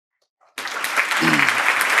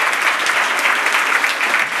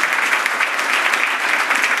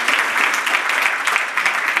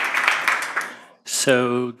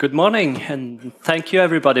So, good morning, and thank you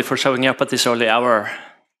everybody for showing up at this early hour.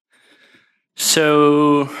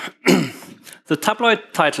 So, the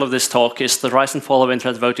tabloid title of this talk is The Rise and Fall of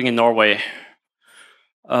Internet Voting in Norway.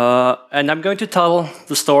 And I'm going to tell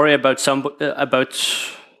the story about the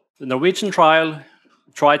Norwegian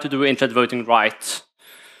try to do internet voting right.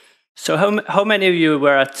 So, how many of you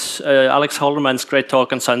were at Alex Holderman's great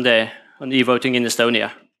talk on Sunday on e-voting in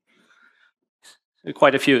Estonia?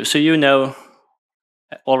 Quite a few. So you know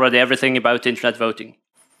already everything about internet voting.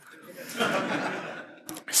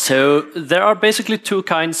 So there are basically two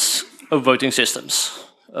kinds of voting systems.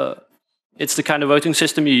 It's the kind of voting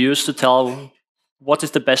system you use to tell what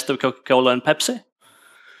is the best of Coca-Cola and Pepsi.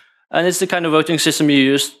 And it's the kind of voting system you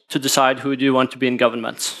use to decide who do you want to be in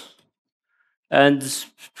government. And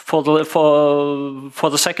for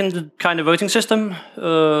the second kind of voting system,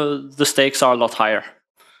 the stakes are a lot higher.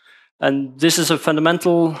 And this is a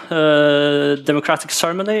fundamental democratic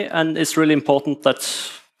ceremony, and it's really important that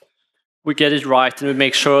we get it right and we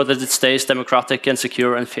make sure that it stays democratic and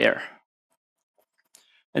secure and fair.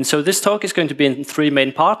 And so this talk is going to be in three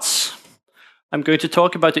main parts. I'm going to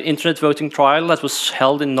talk about the internet voting trial that was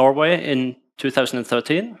held in Norway in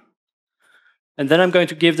 2013. And then I'm going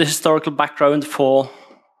to give the historical background for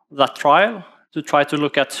that trial to try to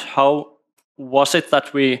look at how was it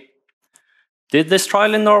that we did this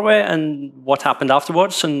trial in Norway and what happened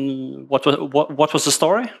afterwards and what was the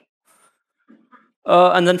story.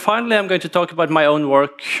 And then finally, I'm going to talk about my own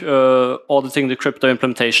work auditing the crypto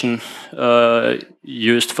implementation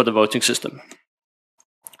used for the voting system.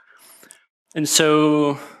 And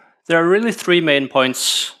so there are really three main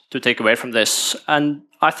points to take away from this. And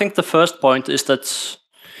I think the first point is that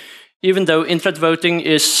even though internet voting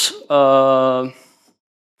is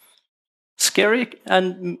scary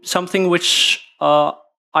and something which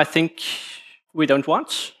I think we don't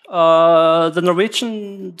want, the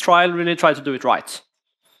Norwegian trial really tried to do it right,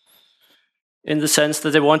 in the sense that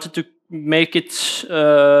they wanted to make it,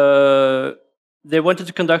 they wanted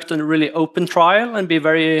to conduct a really open trial and be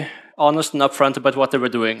very honest and upfront about what they were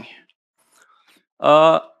doing.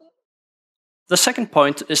 The second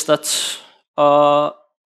point is that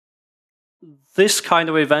this kind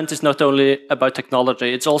of event is not only about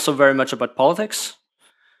technology, it's also very much about politics.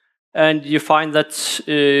 And you find that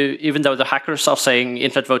even though the hackers are saying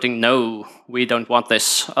internet voting, no, we don't want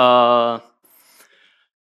this, there are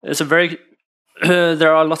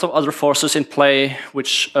a lot of other forces in play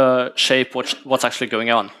which shape what's actually going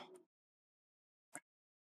on.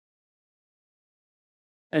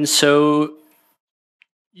 And so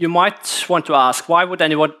you might want to ask, why would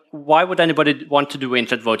anybody want to do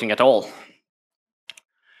internet voting at all?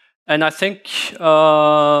 And I think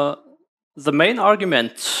the main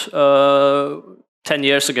argument 10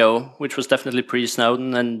 years ago, which was definitely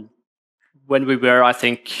pre-Snowden, and when we were, I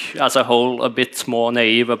think, as a whole, a bit more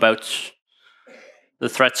naive about the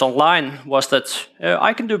threats online, was that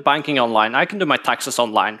I can do banking online, I can do my taxes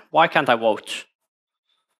online, why can't I vote?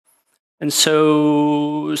 And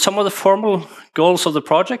so some of the formal goals of the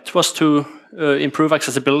project was to improve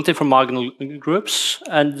accessibility for marginal groups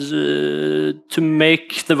and to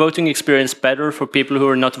make the voting experience better for people who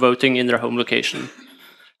are not voting in their home location,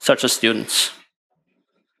 such as students.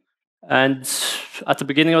 And at the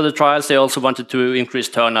beginning of the trials, they also wanted to increase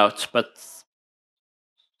turnout, but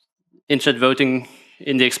internet voting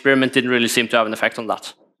in the experiment didn't really seem to have an effect on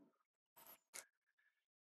that.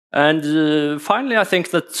 And finally, I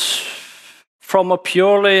think that from a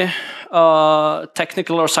purely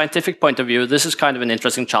technical or scientific point of view, this is kind of an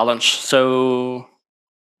interesting challenge. So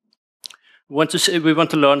we want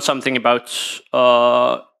to learn something about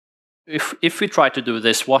if we try to do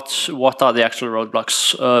this, what are the actual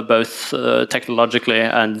roadblocks, both technologically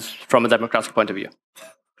and from a democratic point of view.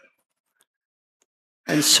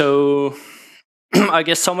 And so I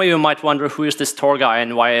guess some of you might wonder, who is this Tor guy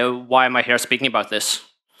and why am I here speaking about this?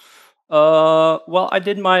 Well, I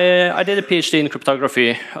did a PhD in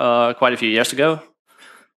cryptography quite a few years ago.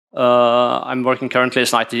 I'm working currently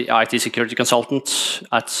as an IT security consultant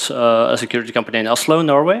at a security company in Oslo,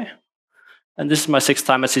 Norway, and this is my 6th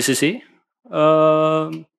time at CCC.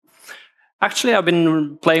 Actually, I've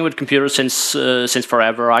been playing with computers since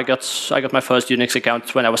forever. I got my first Unix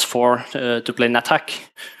account when I was 4 to play NetHack.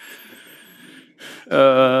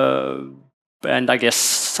 And I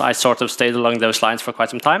guess I sort of stayed along those lines for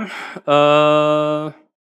quite some time.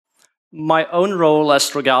 My own role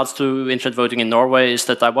as regards to internet voting in Norway is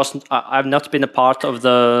that I've not been a part of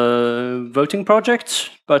the voting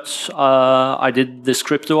project, but I did this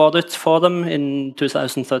crypto audit for them in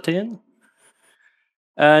 2013.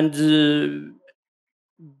 And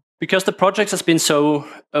because the project has been so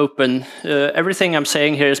open, everything I'm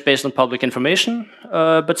saying here is based on public information,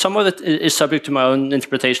 but some of it is subject to my own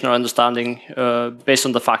interpretation or understanding based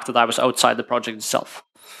on the fact that I was outside the project itself.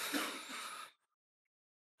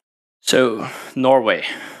 So, Norway.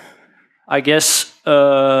 I guess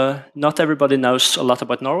not everybody knows a lot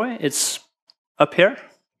about Norway. It's up here.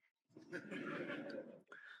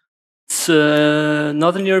 It's a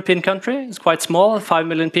northern European country. It's quite small, 5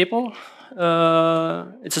 million people.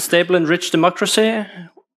 It's a stable and rich democracy,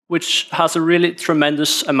 which has a really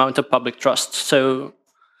tremendous amount of public trust. So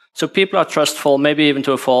people are trustful, maybe even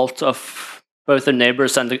to a fault, of both their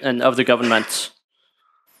neighbors and of the government.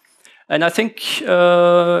 And I think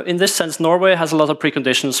in this sense, Norway has a lot of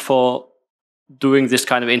preconditions for doing this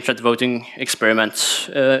kind of internet voting experiment.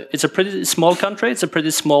 It's a pretty small country. It's a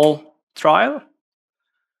pretty small trial.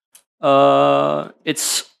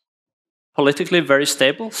 It's politically very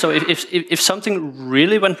stable. So if something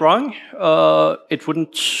really went wrong, it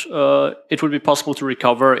would be possible to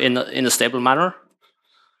recover in a stable manner.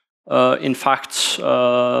 In fact,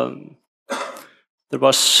 there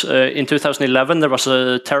was in 2011 there was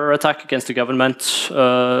a terror attack against the government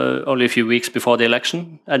only a few weeks before the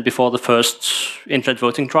election and before the first internet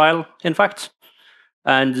voting trial. In fact,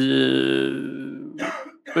 and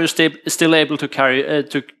we were still able to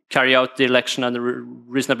carry out the election under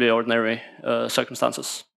reasonably ordinary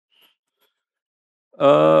circumstances.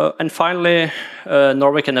 And finally,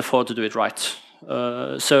 Norway can afford to do it right.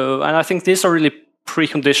 And I think these are really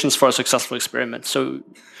preconditions for a successful experiment. So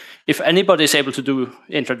if anybody is able to do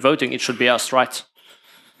internet voting, it should be us, right?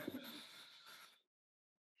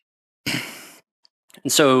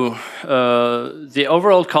 And so the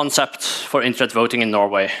overall concept for internet voting in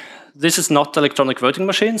Norway, this is not electronic voting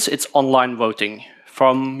machines, it's online voting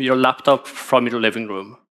from your laptop, from your living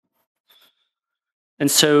room.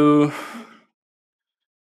 And so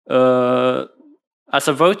as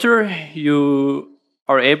a voter, you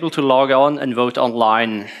are able to log on and vote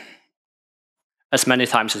online as many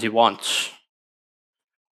times as you want.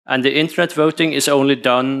 And the internet voting is only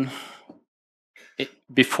done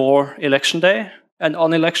before election day. And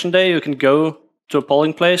on election day, you can go to a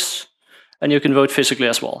polling place and you can vote physically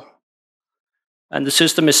as well. And the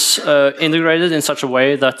system is integrated in such a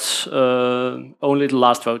way that only the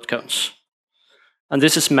last vote counts. And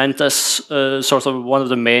this is meant as sort of one of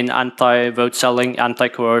the main anti-vote selling,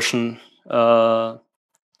 anti-coercion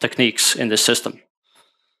techniques in this system.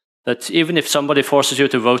 That even if somebody forces you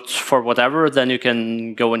to vote for whatever, then you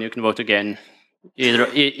can go and you can vote again,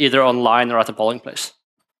 either online or at a polling place.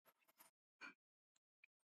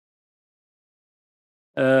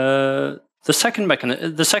 The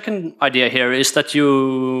second idea here is that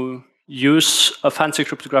you use a fancy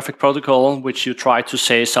cryptographic protocol which you try to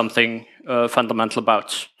say something fundamental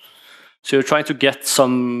about. So you're trying to get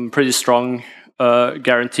some pretty strong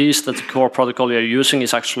guarantees that the core protocol you're using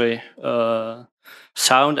is actually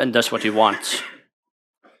sound and does what you want.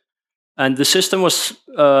 And the system was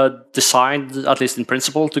designed, at least in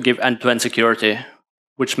principle, to give end-to-end security,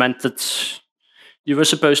 which meant that you were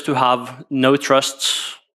supposed to have no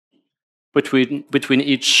trust between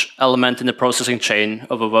each element in the processing chain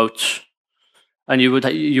of a vote, and you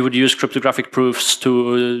would use cryptographic proofs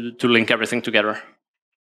to link everything together.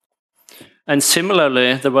 And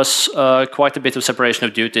similarly, there was quite a bit of separation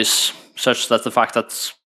of duties, such that the fact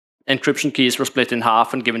that encryption keys were split in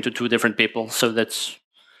half and given to two different people, so that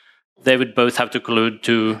they would both have to collude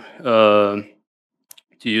to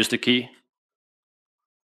use the key.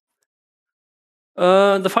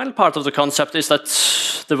 The final part of the concept is that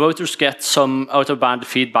the voters get some out-of-band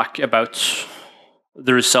feedback about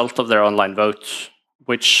the result of their online vote,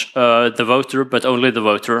 which the voter, but only the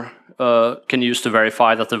voter, can use to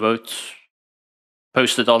verify that the vote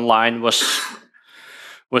posted online was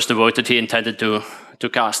the vote that he intended to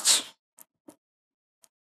cast.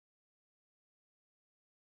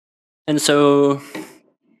 And so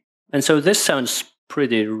this sounds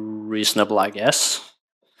pretty reasonable, I guess.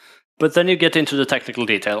 But then you get into the technical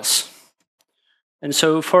details. And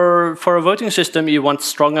so for a voting system, you want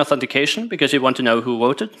strong authentication because you want to know who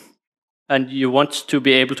voted. And you want to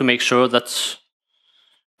be able to make sure that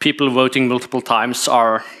people voting multiple times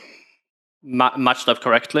are matched up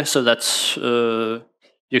correctly so that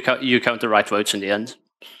you count the right votes in the end.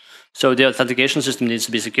 So the authentication system needs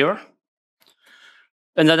to be secure.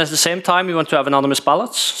 And then at the same time, you want to have anonymous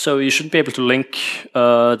ballots. So you should be able to link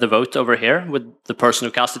the vote over here with the person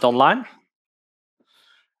who cast it online.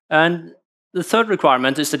 And the third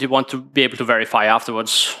requirement is that you want to be able to verify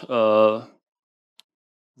afterwards the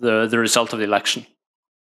result of the election.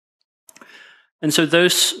 And so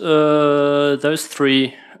those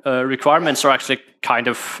three requirements are actually kind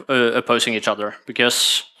of opposing each other,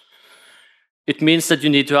 because it means that you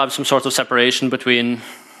need to have some sort of separation between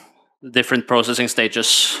the different processing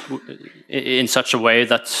stages in such a way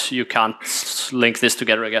that you can't link this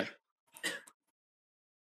together again.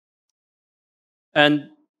 And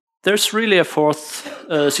there's really a fourth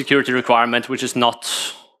security requirement which is not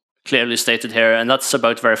clearly stated here, and that's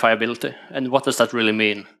about verifiability. And what does that really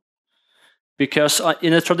mean? Because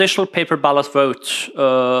in a traditional paper ballot vote,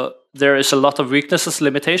 there is a lot of weaknesses,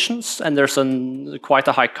 limitations, and there's quite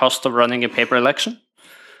a high cost of running a paper election.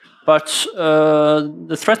 But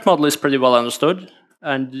the threat model is pretty well understood,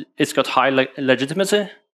 and it's got high legitimacy.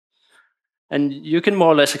 And you can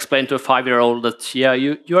more or less explain to a 5-year-old that, yeah,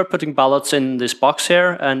 you are putting ballots in this box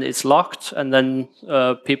here, and it's locked, and then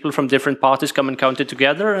people from different parties come and count it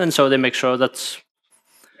together, and so they make sure that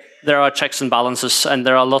there are checks and balances, and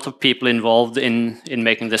there are a lot of people involved in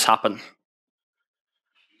making this happen.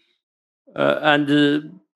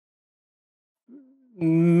 And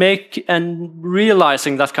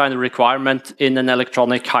realizing that kind of requirement in an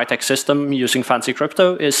electronic high-tech system using fancy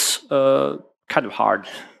crypto is kind of hard.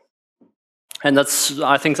 And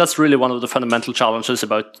I think that's really one of the fundamental challenges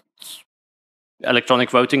about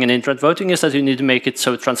electronic voting and internet voting, is that you need to make it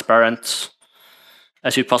so transparent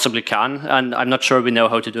as you possibly can, and I'm not sure we know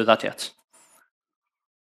how to do that yet.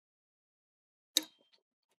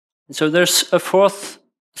 So there's a fourth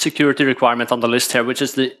security requirement on the list here, which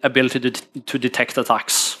is the ability to detect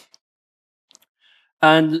attacks.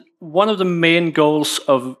 And one of the main goals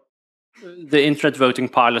of the internet voting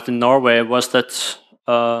pilot in Norway was that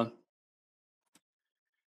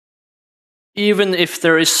even if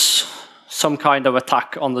there is some kind of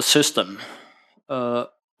attack on the system,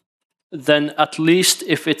 then at least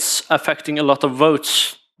if it's affecting a lot of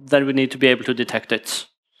votes, then we need to be able to detect it.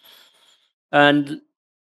 And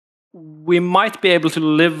we might be able to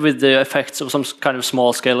live with the effects of some kind of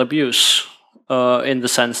small-scale abuse, in the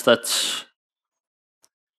sense that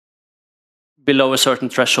below a certain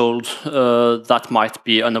threshold, that might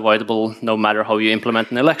be unavoidable no matter how you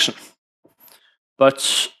implement an election.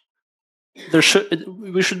 But we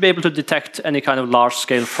should be able to detect any kind of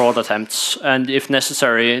large-scale fraud attempts, and if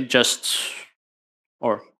necessary, just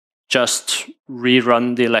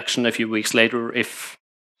rerun the election a few weeks later if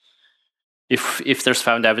there's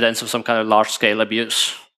found evidence of some kind of large-scale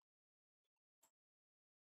abuse.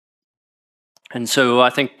 And so I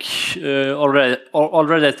think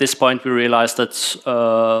already at this point we realize that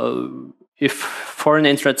if for an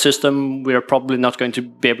internet system, we are probably not going to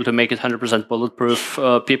be able to make it 100% bulletproof.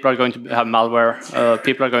 People are going to have malware.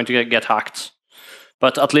 People are going to get hacked.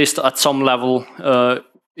 But at least at some level,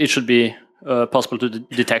 it should be possible to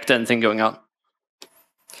detect anything going on.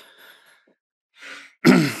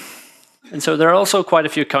 And so there are also quite a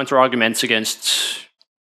few counter-arguments against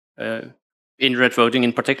internet voting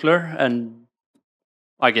in particular, and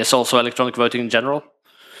I guess also electronic voting in general.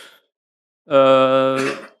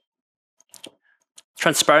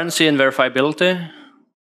 Transparency and verifiability,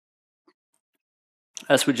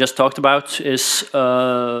 as we just talked about, is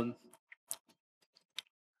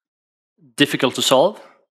difficult to solve.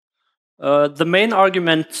 The main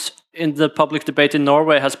argument in the public debate in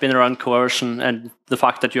Norway has been around coercion and the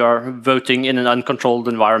fact that you are voting in an uncontrolled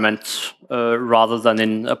environment rather than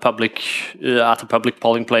in a at a public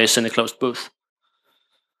polling place in a closed booth.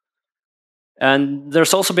 And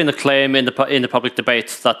there's also been a claim in the public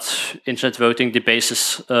debate that internet voting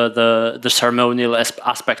debases the ceremonial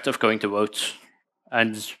aspect of going to vote.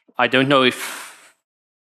 And I don't know if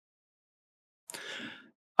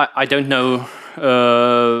I don't know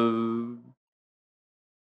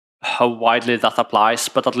how widely that applies,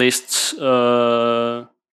 but at least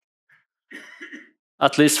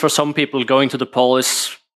for some people, going to the poll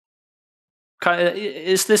is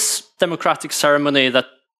this democratic ceremony that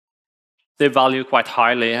they value quite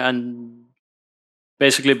highly, and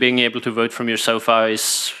basically being able to vote from your sofa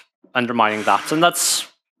is undermining that. And that's,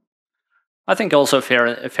 I think, also a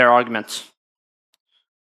fair argument.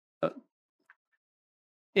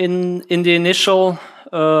 In the initial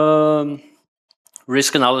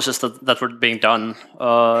risk analysis that were being done,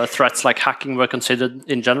 threats like hacking were considered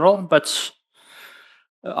in general, but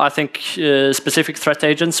I think specific threat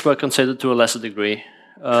agents were considered to a lesser degree.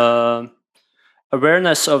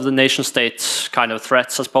 Awareness of the nation-state kind of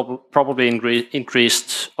threats has probably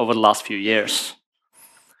increased over the last few years.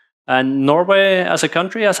 And Norway, as a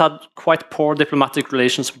country, has had quite poor diplomatic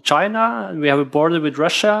relations with China, and we have a border with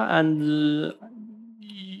Russia, and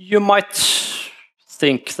you might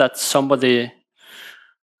think that somebody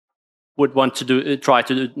would want to try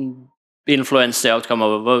to influence the outcome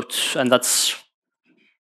of a vote, and that's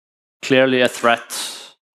clearly a threat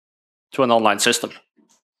to an online system.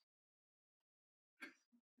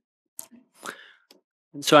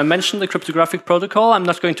 So I mentioned the cryptographic protocol. I'm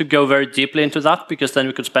not going to go very deeply into that because then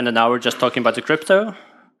we could spend an hour just talking about the crypto.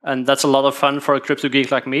 And that's a lot of fun for a crypto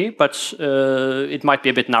geek like me, but it might be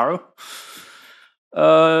a bit narrow.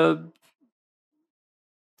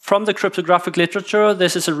 From the cryptographic literature,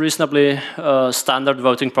 this is a reasonably standard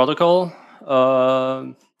voting protocol.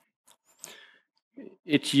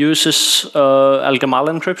 It uses Al-Gamal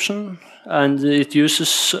encryption, and it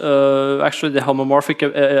uses actually the homomorphic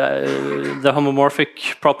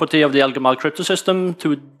property of the Al-Gamal crypto system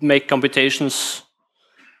to make computations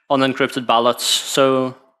on encrypted ballots.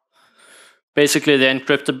 So basically, they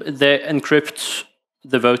encrypt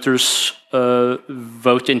the voters'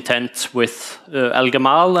 vote intent with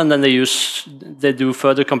Al-Gamal, and then they do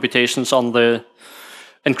further computations on the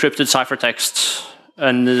encrypted ciphertext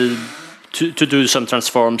and to do some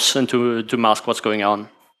transforms and to mask what's going on.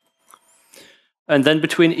 And then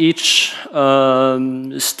between each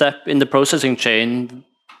step in the processing chain,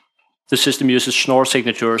 the system uses Schnorr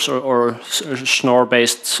signatures or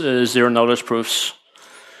Schnorr-based zero-knowledge proofs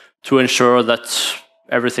to ensure that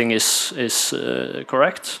everything is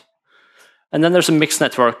correct. And then there's a mixed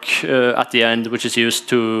network at the end, which is used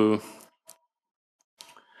to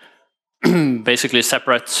basically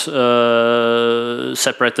separate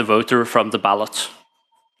the voter from the ballot.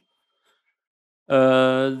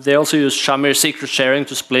 They also use Shamir secret sharing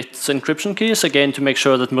to split encryption keys, again to make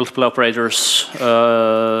sure that multiple operators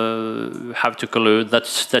have to collude,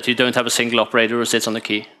 that you don't have a single operator who sits on the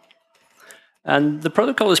key. And the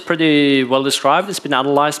protocol is pretty well described. It's been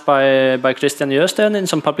analyzed by Christian Jøsten in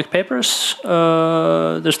some public papers.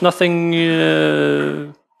 There's nothing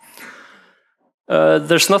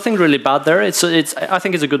really bad there. I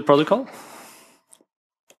think it's a good protocol.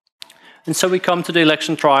 And so we come to the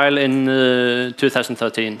election trial in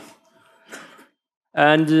 2013.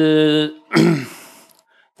 And the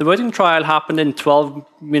voting trial happened in 12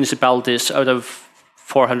 municipalities out of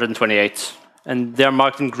 428. And they're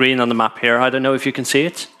marked in green on the map here. I don't know if you can see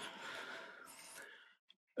it.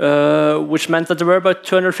 Which meant that there were about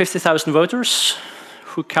 250,000 voters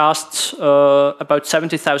who cast about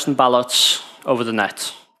 70,000 ballots over the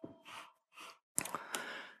net.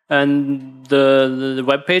 And the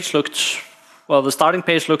web page the starting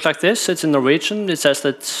page looked like this. It's in Norwegian. It says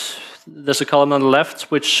that there's a column on the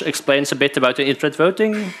left which explains a bit about the internet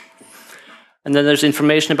voting. And then there's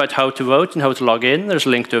information about how to vote and how to log in. There's a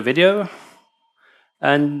link to a video.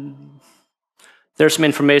 And there's some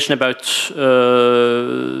information about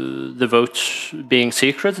the vote being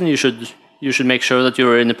secret, and you should make sure that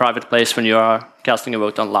you're in a private place when you are casting a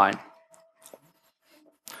vote online.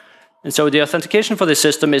 And so the authentication for this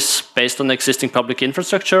system is based on existing public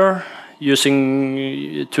infrastructure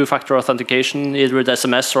using two-factor authentication, either with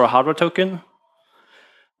SMS or a hardware token.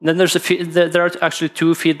 And then there are actually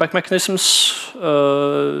two feedback mechanisms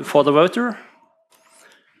for the voter.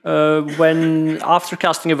 After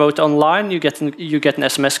casting a vote online, you get an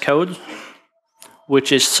SMS code,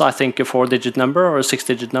 which is, I think, a 4-digit number or a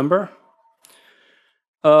 6-digit number,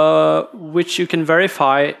 which you can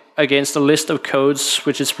verify against a list of codes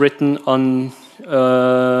which is written on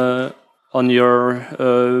your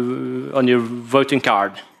voting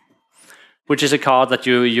card, which is a card that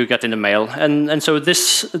you get in the mail. And so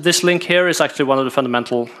this link here is actually one of the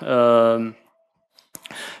fundamental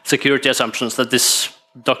security assumptions, that this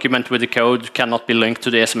document with the code cannot be linked to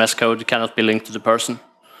the SMS code, cannot be linked to the person.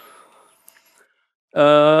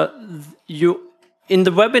 In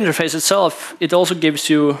the web interface itself, it also gives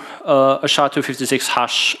you a SHA-256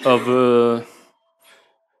 hash of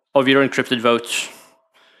your encrypted vote.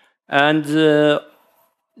 And the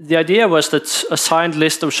idea was that a signed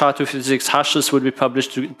list of SHA-256 hashes would be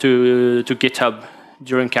published to GitHub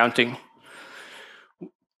during counting,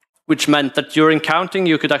 which meant that during counting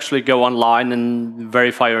you could actually go online and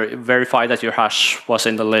verify that your hash was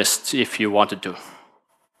in the list if you wanted to.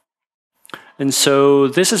 And so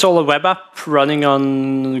this is all a web app running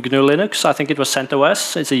on GNU Linux. I think it was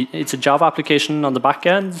CentOS. It's a Java application on the back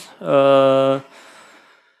end.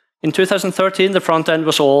 In 2013, the front end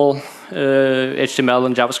was all HTML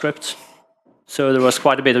and JavaScript. So there was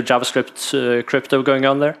quite a bit of JavaScript crypto going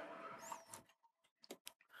on there.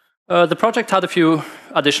 The project had a few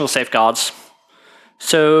additional safeguards.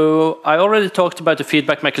 So I already talked about the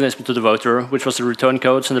feedback mechanism to the voter, which was the return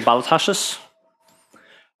codes and the ballot hashes.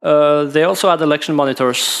 They also had election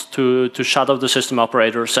monitors to shadow the system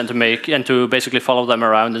operators and to basically follow them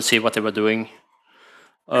around and see what they were doing.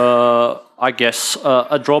 I guess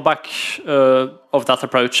a drawback of that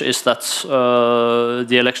approach is that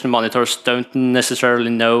the election monitors don't necessarily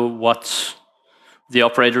know what the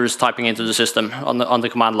operator is typing into the system on the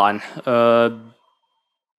command line,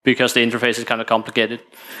 because the interface is kind of complicated.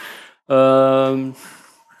 The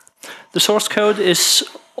source code is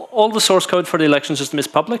all the source code for the election system is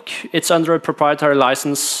public. It's under a proprietary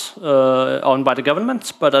license owned by the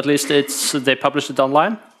government, but at least they published it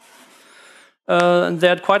online. They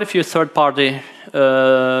had quite a few third-party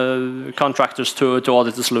contractors to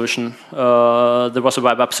audit the solution. There was a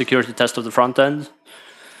web app security test of the front end.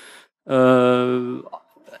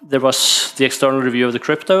 There was the external review of the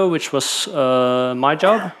crypto, which was my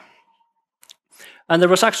job. And there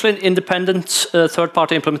was actually an independent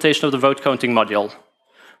third-party implementation of the vote counting module,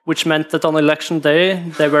 which meant that on election day,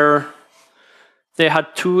 they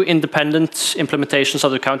had two independent implementations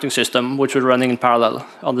of the counting system, which were running in parallel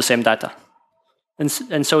on the same data.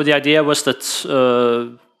 And so the idea was that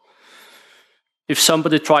if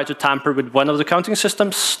somebody tried to tamper with one of the counting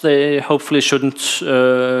systems, they hopefully shouldn't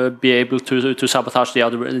be able to sabotage the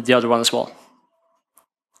other one as well.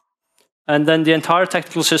 And then the entire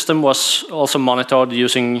technical system was also monitored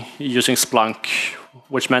using Splunk,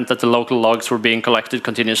 which meant that the local logs were being collected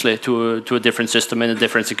continuously to a different system in a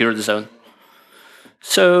different security zone.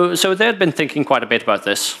 So they had been thinking quite a bit about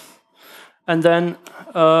this. And then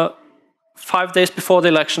 5 days before the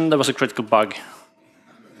election, there was a critical bug.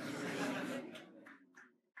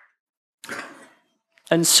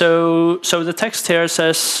 And so the text here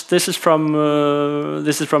says, this is from a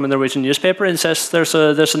Norwegian newspaper, and it says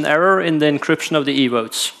there's an error in the encryption of the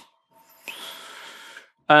e-votes.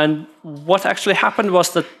 And what actually happened was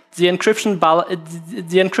that the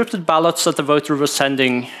encrypted ballots that the voter was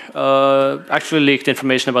sending actually leaked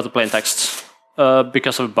information about the plain text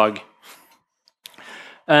because of a bug.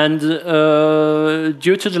 And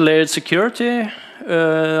due to the layered security,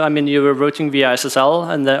 I mean, you were voting via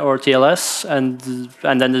SSL or TLS, and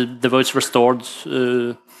then the votes were stored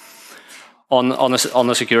on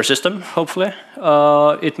a secure system, hopefully.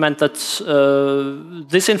 It meant that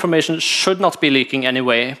this information should not be leaking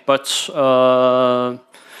anyway, but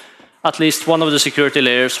at least one of the security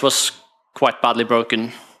layers was quite badly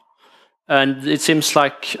broken. And it seems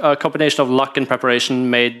like a combination of luck and preparation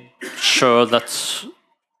made sure that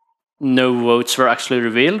no votes were actually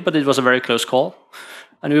revealed, but it was a very close call.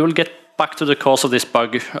 And we will get back to the cause of this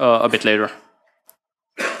bug a bit later.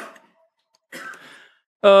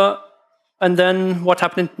 And then what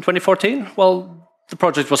happened in 2014? Well, the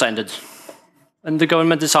project was ended. And the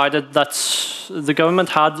government decided that the government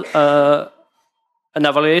had an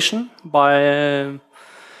evaluation by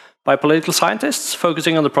political scientists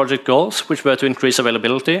focusing on the project goals, which were to increase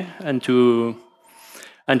availability and to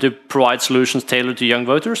provide solutions tailored to young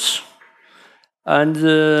voters. And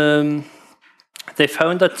they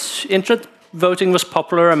found that internet voting was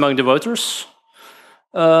popular among the voters,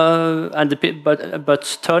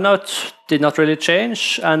 but turnout did not really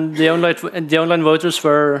change, and the online voters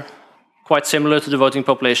were quite similar to the voting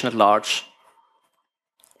population at large.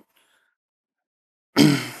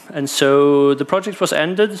 And so the project was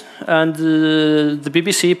ended, and the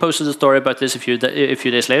BBC posted a story about this a few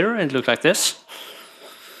days later, and it looked like this.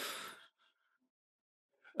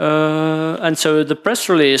 And so the press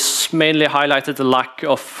release mainly highlighted the lack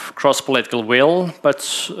of cross-political will, but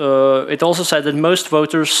it also said that most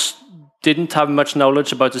voters didn't have much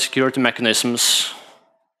knowledge about the security mechanisms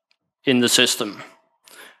in the system.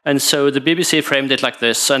 And so the BBC framed it like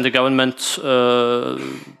this, and the government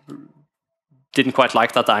didn't quite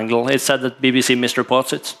like that angle. It said that BBC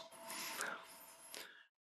misreports it.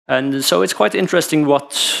 And so it's quite interesting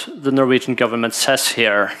what the Norwegian government says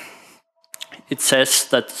here. It says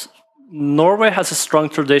that Norway has a strong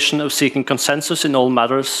tradition of seeking consensus in all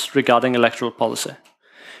matters regarding electoral policy.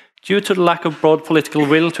 Due to the lack of broad political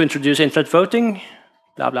will to introduce internet voting,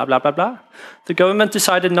 blah, blah, blah, blah, blah, the government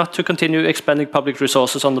decided not to continue expending public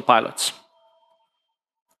resources on the pilots.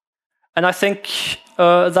 And I think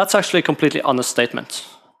that's actually a completely honest statement.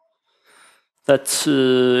 That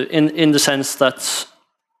in the sense that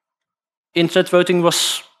internet voting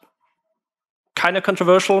was kind of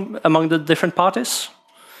controversial among the different parties.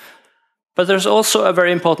 But there's also a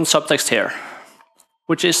very important subtext here,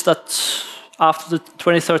 which is that after the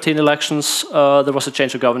 2013 elections, there was a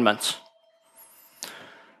change of government.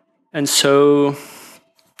 And so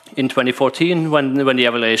in 2014, when the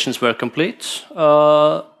evaluations were complete,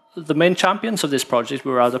 the main champions of this project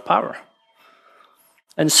were out of power.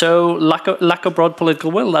 And so lack of broad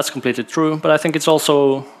political will, that's completely true. But I think it's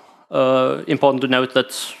also important to note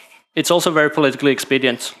that it's also very politically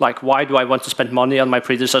expedient. Like, why do I want to spend money on my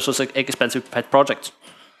predecessor's expensive pet project?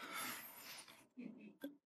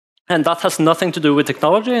 And that has nothing to do with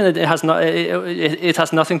technology, and it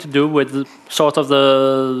has nothing to do with sort of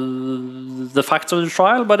the facts of the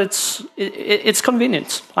trial, but it's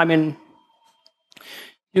convenient. I mean,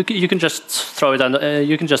 you can just throw it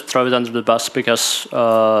under the bus because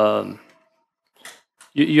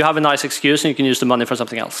you have a nice excuse and you can use the money for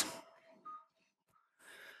something else.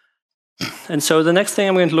 And so the next thing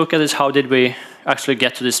I'm going to look at is how did we actually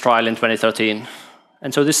get to this trial in 2013.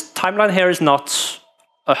 And so this timeline here is not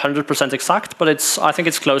 100% exact, but I think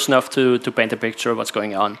it's close enough to paint a picture of what's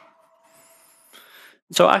going on.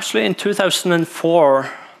 So actually in 2004,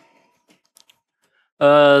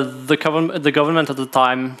 the government at the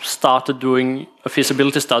time started doing a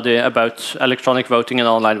feasibility study about electronic voting and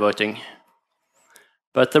online voting.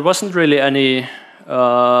 But there wasn't really any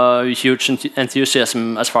huge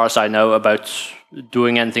enthusiasm, as far as I know, about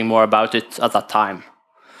doing anything more about it at that time.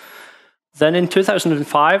 Then in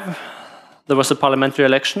 2005, there was a parliamentary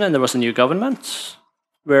election and there was a new government,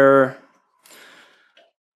 where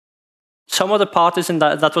some of the parties in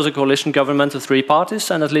that was a coalition government of 3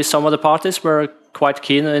 parties, and at least some of the parties were quite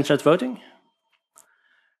keen on internet voting.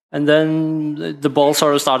 And then the ball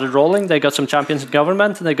sort of started rolling. They got some champions in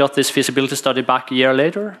government, and they got this feasibility study back a year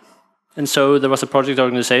later. And so there was a project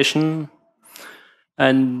organization,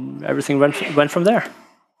 and everything went from there.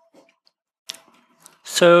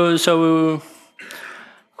 So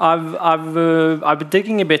I've been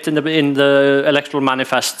digging a bit in the electoral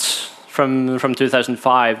manifest from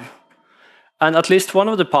 2005, and at least one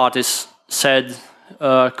of the parties said,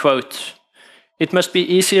 quote, "It must be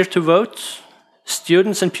easier to vote.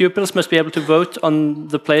 Students and pupils must be able to vote on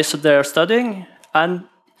the place that they are studying, and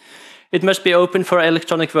it must be open for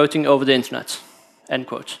electronic voting over the internet," end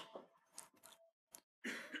quote.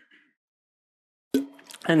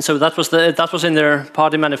 And so that was in their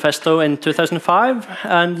party manifesto in 2005,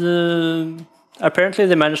 and apparently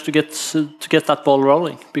they managed to get that ball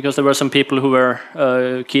rolling because there were some people who were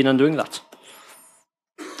keen on doing that.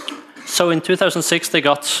 So in 2006 they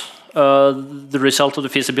got the result of the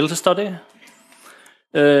feasibility study,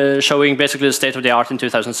 showing basically the state of the art in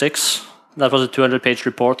 2006. That was a 200-page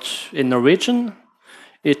report in Norwegian.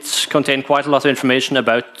 It contained quite a lot of information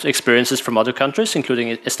about experiences from other countries,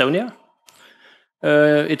 including Estonia.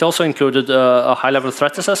 It also included a high-level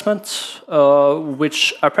threat assessment,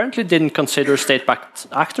 which apparently didn't consider state-backed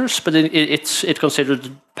actors, but it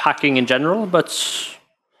considered hacking in general. But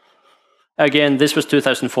again, this was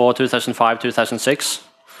 2004, 2005, 2006.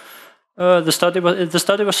 The study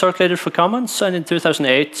was circulated for comments, and in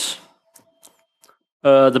 2008,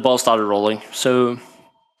 the ball started rolling. So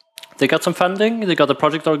they got some funding, they got a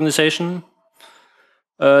project organization.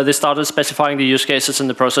 They started specifying the use cases and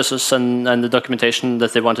the processes and the documentation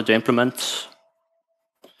that they wanted to implement.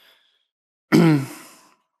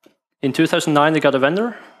 In 2009, they got a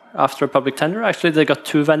vendor after a public tender. Actually, they got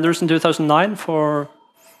 2 vendors in 2009 for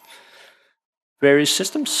various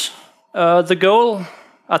systems. The goal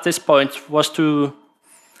at this point was to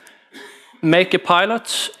make a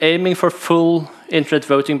pilot aiming for full internet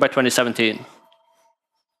voting by 2017.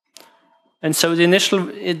 And so the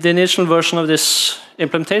initial version of this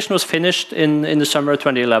implementation was finished in the summer of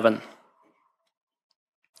 2011.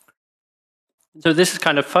 So this is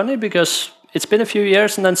kind of funny because it's been a few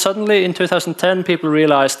years, and then suddenly in 2010 people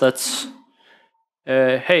realized that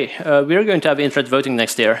hey, we're going to have internet voting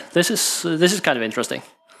next year. This is kind of interesting.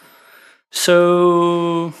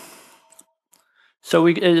 So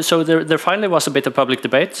there finally was a bit of public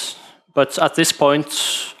debate, but at this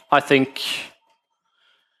point I think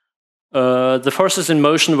the forces in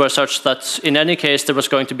motion were such that in any case there was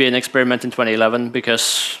going to be an experiment in 2011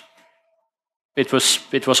 because it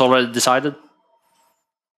was already decided.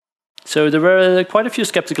 So there were quite a few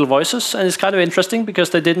skeptical voices, and it's kind of interesting because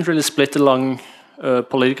they didn't really split along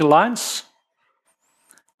political lines.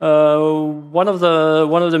 One of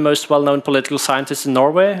the most well-known political scientists in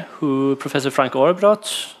Norway, Professor Frank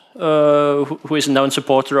Aarebrot, who is a known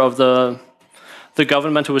supporter of the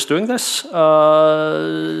government who was doing this,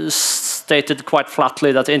 stated quite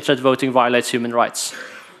flatly that internet voting violates human rights.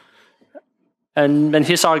 And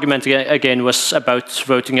his argument again was about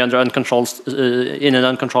voting under in an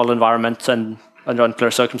uncontrolled environment and under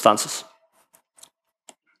unclear circumstances.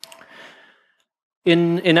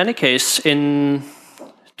 In any case, in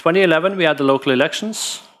 2011 we had the local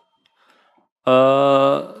elections.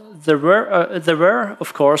 There were,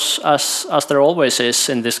 of course, as there always is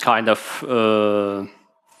in this kind of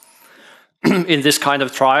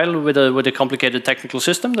trial with a complicated technical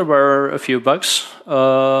system, there were a few bugs.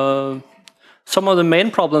 Some of the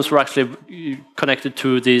main problems were actually connected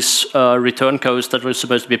to these return codes that were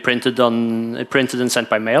supposed to be printed and sent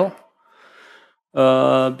by mail,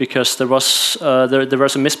 because there were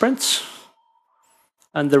some misprints.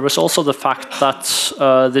 And there was also the fact that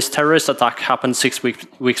this terrorist attack happened 6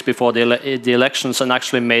 weeks before the elections, and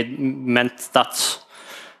actually meant that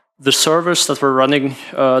the servers that were running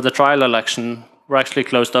the trial election were actually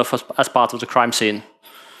closed off as part of the crime scene,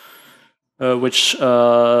 which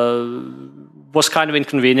was kind of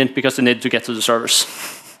inconvenient because they needed to get to the servers.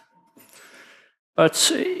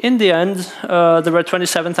 But in the end, there were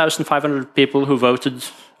 27,500 people who voted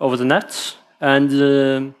over the net,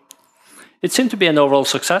 and it seemed to be an overall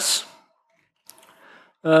success.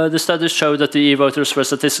 The studies showed that the e-voters were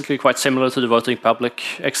statistically quite similar to the voting public,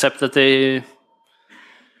 except that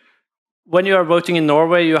when you are voting in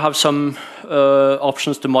Norway, you have some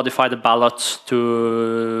options to modify the ballot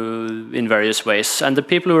in various ways. And the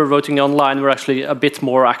people who were voting online were actually a bit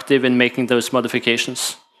more active in making those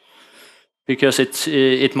modifications, because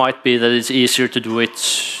it might be that it's easier to do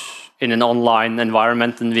it in an online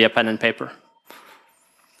environment than via pen and paper.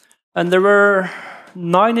 And there were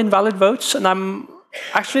 9 invalid votes, and I'm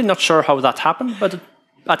actually not sure how that happened, but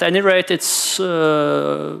at any rate, it's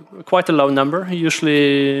quite a low number.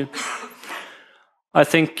 Usually, I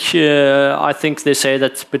think they say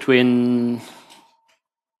that between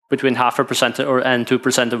 0.5% and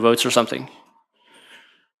 2% of votes or something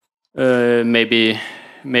maybe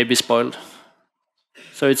spoiled.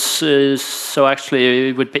 So it's so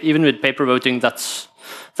actually even with paper voting, that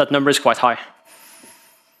number is quite high.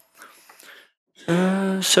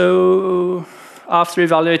 So after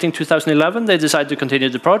evaluating 2011, they decided to continue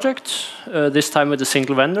the project, this time with a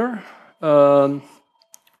single vendor.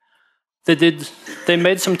 They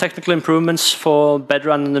made some technical improvements for better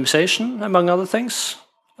anonymization, among other things.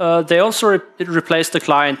 They also replaced the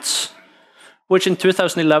client, which in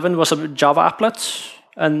 2011 was a Java applet,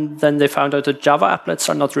 and then they found out that Java applets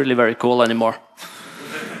are not really very cool anymore.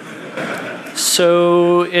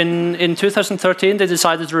 So in 2013, they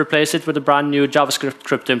decided to replace it with a brand new JavaScript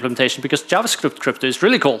crypto implementation, because JavaScript crypto is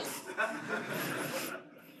really cool.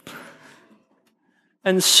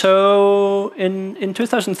 And so in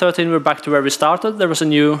 2013, we're back to where we started. There was a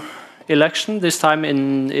new election, this time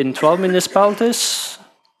in 12 municipalities.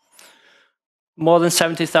 More than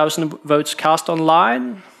 70,000 votes cast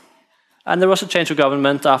online. And there was a change of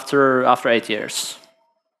government after 8 years.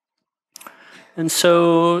 And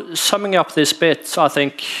so, summing up this bit, I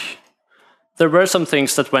think there were some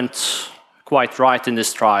things that went quite right in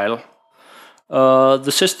this trial.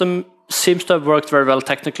 The system seems to have worked very well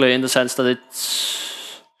technically, in the sense that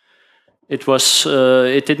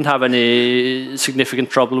it didn't have any significant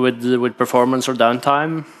trouble with performance or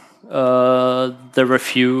downtime. There were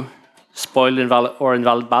few spoiled or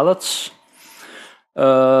invalid ballots.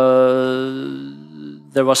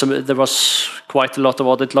 There was quite a lot of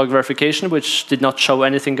audit log verification, which did not show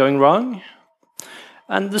anything going wrong.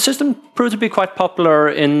 And the system proved to be quite popular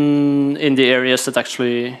in the areas that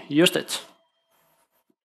actually used it.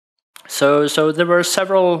 So there were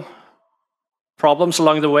several problems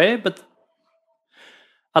along the way, but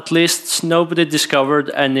at least nobody discovered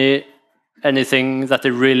anything that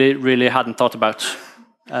they really hadn't thought about.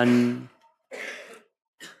 And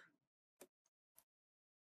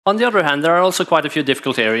on the other hand, there are also quite a few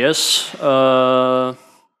difficult areas.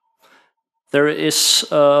 There is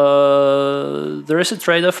a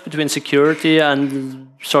trade-off between security and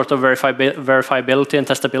sort of verifiability and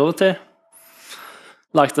testability.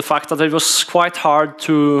 Like the fact that it was quite hard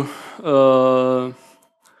to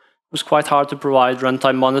provide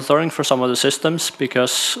runtime monitoring for some of the systems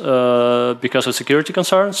because of security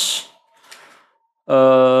concerns.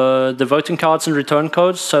 The voting cards and return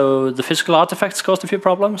codes, so the physical artifacts caused a few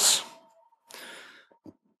problems.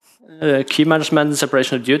 Key management and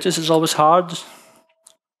separation of duties is always hard.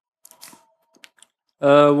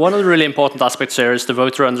 One of the really important aspects here is the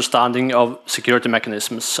voter understanding of security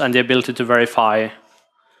mechanisms and the ability to verify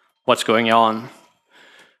what's going on.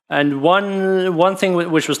 And one thing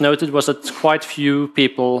which was noted was that quite few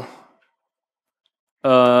people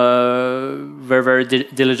were very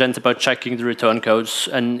diligent about checking the return codes,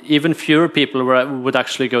 and even fewer people would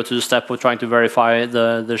actually go to the step of trying to verify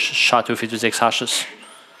the SHA-256 hashes.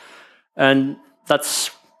 And that's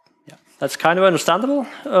kind of understandable.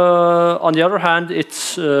 On the other hand,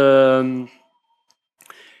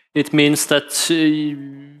 it means that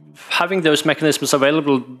having those mechanisms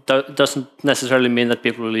available doesn't necessarily mean that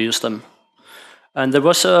people will use them. And there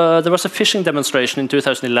was a phishing demonstration in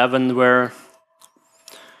 2011 where,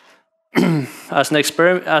 as an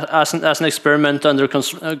experiment under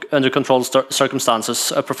controlled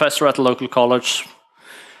circumstances, a professor at a local college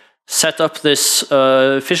set up this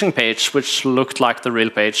phishing page, which looked like the real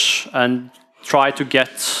page, and tried to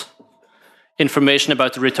get information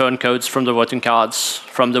about the return codes from the voting cards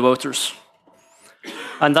from the voters.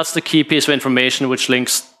 And that's the key piece of information which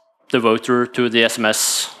links the voter to the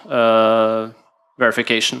SMS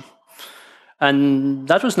verification. And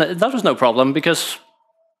that was no problem because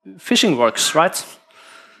phishing works, right?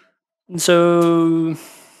 And so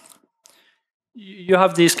you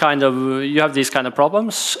have these kind of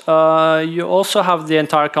problems. You also have the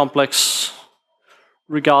entire complex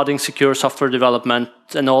regarding secure software development,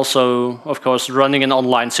 and also, of course, running an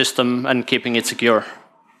online system and keeping it secure,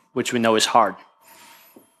 which we know is hard.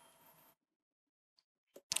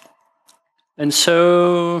 And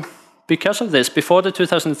so, because of this, before the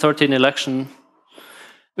 2013 election,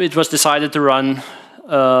 it was decided to run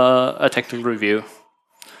a technical review.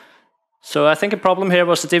 So I think a problem here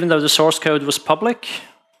was that even though the source code was public,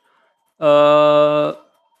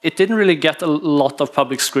 it didn't really get a lot of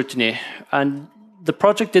public scrutiny, and the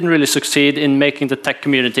project didn't really succeed in making the tech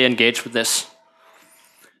community engage with this.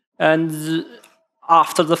 And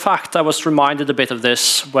after the fact, I was reminded a bit of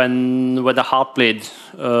this when the Heartbleed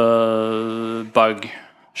bug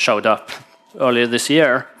showed up earlier this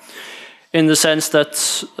year, in the sense that,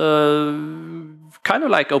 kind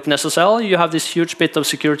of like OpenSSL, you have this huge bit of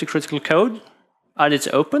security critical code, and it's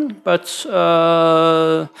open, but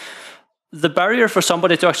the barrier for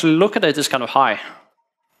somebody to actually look at it is kind of high.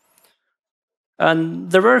 And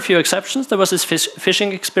there were a few exceptions. There was this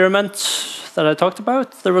phishing experiment that I talked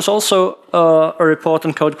about. There was also a report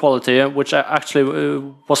on code quality, which actually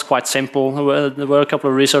was quite simple. There were a couple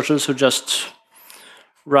of researchers who just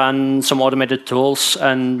ran some automated tools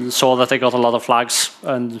and saw that they got a lot of flags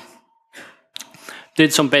and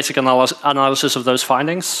did some basic analysis of those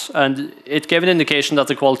findings. And it gave an indication that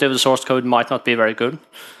the quality of the source code might not be very good.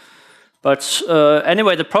 But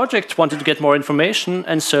anyway, the project wanted to get more information,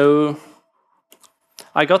 and so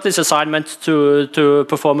I got this assignment to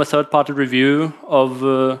perform a third-party review of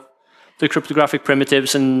the cryptographic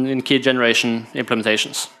primitives in key generation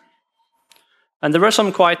implementations. And there were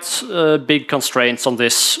some quite big constraints on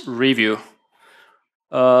this review.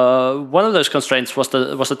 One of those constraints was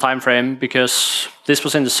the time frame, because this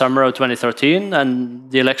was in the summer of 2013,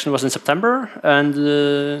 and the election was in September.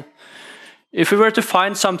 And if we were to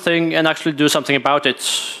find something and actually do something about it,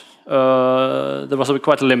 there was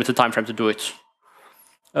quite a limited time frame to do it.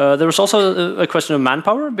 There was also a question of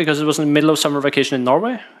manpower, because it was in the middle of summer vacation in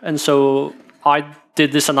Norway, and so I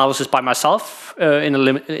did this analysis by myself in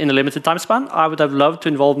a limited time span. I would have loved to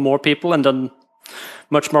involve more people and done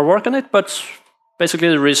much more work on it, but basically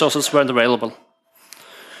the resources weren't available.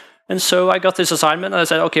 And so I got this assignment, and I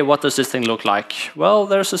said, okay, what does this thing look like? Well,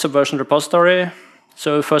 there's a Subversion repository.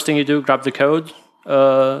 So first thing you do, grab the code.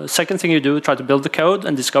 Second thing you do, try to build the code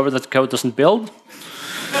and discover that the code doesn't build.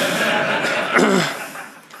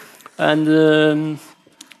 And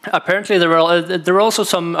apparently there were also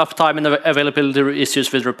some uptime and availability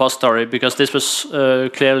issues with repository, because this was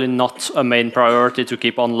clearly not a main priority to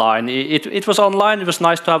keep online. It was online, it was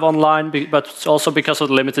nice to have online, but also because of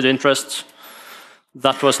the limited interest,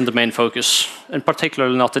 that wasn't the main focus, and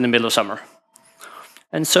particularly not in the middle of summer.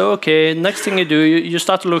 And so, okay, next thing you do, you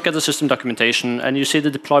start to look at the system documentation, and you see the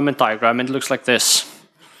deployment diagram, and it looks like this.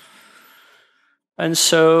 And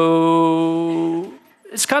so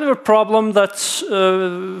it's kind of a problem that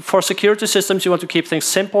for security systems, you want to keep things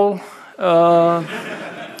simple. For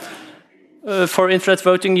internet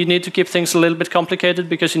voting, you need to keep things a little bit complicated,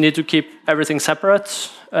 because you need to keep everything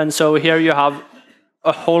separate. And so here you have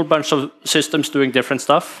a whole bunch of systems doing different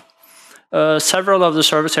stuff. Several of the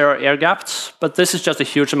servers here are air-gapped, but this is just a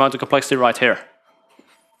huge amount of complexity right here.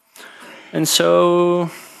 And so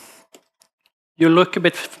you look a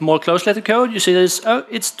bit more closely at the code, you see this, oh,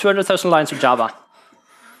 it's 200,000 lines of Java.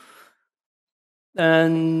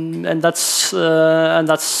 And that's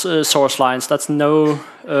source lines. That's no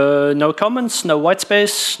comments, no white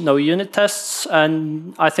space, no unit tests,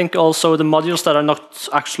 and I think also the modules that are not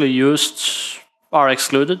actually used are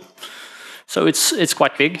excluded. So it's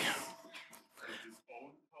quite big.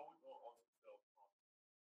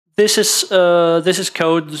 This is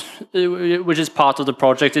code which is part of the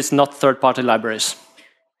project. It's not third-party libraries.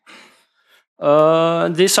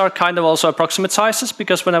 These are kind of also approximate sizes,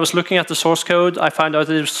 because when I was looking at the source code, I found out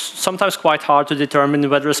that it was sometimes quite hard to determine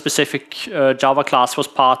whether a specific Java class was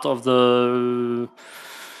part of the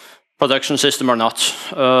production system or not.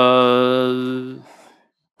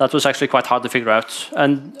 That was actually quite hard to figure out.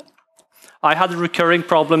 And I had a recurring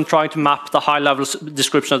problem trying to map the high-level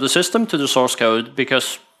description of the system to the source code,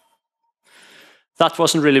 because that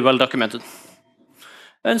wasn't really well documented.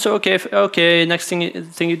 And so, okay, next thing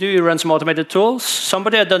you do, you run some automated tools.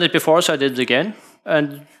 Somebody had done it before, so I did it again.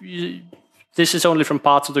 And this is only from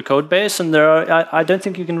parts of the code base, and there are, I don't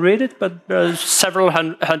think you can read it, but there are several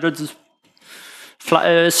hundred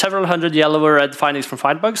several hundred yellow or red findings from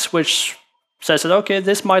Firebugs, which says that, okay,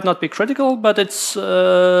 this might not be critical, but it's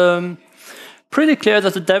pretty clear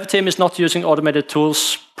that the dev team is not using automated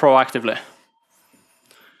tools proactively.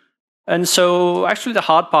 And so actually the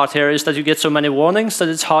hard part here is that you get so many warnings that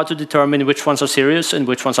it's hard to determine which ones are serious and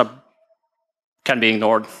which ones can be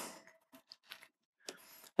ignored.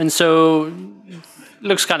 And so it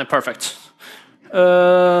looks kind of perfect.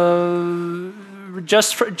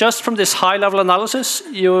 Just from this high-level analysis,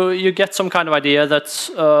 you get some kind of idea that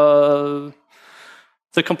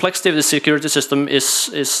the complexity of the security system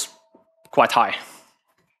is quite high.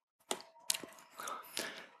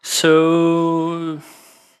 So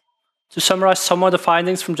to summarize some of the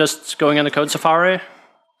findings from just going on a code safari,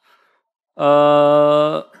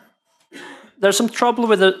 there's some trouble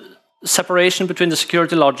with the separation between the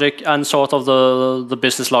security logic and sort of the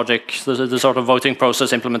business logic, the sort of voting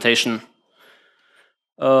process implementation.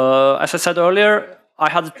 As I said earlier, I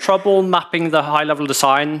had trouble mapping the high-level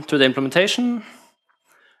design to the implementation.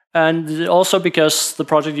 And also because the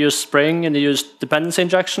project used Spring and they used dependency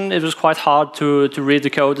injection, it was quite hard to read the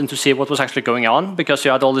code and to see what was actually going on, because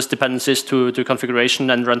you had all these dependencies to configuration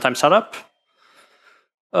and runtime setup.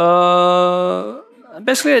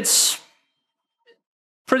 Basically, it's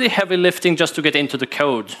pretty heavy lifting just to get into the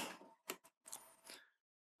code.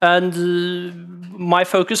 And my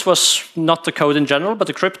focus was not the code in general, but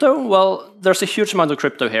the crypto. Well, there's a huge amount of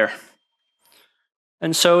crypto here.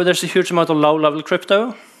 And so there's a huge amount of low-level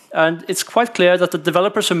crypto. And it's quite clear that the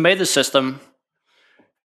developers who made the system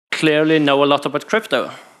clearly know a lot about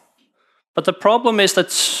crypto. But the problem is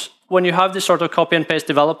that when you have this sort of copy and paste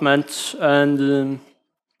development and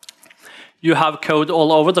you have code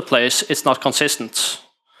all over the place, it's not consistent.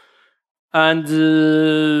 And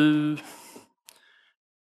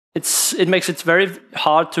it makes it very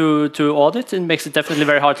hard to audit. It makes it definitely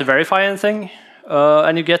very hard to verify anything.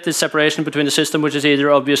 And you get this separation between the system, which is either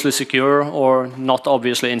obviously secure or not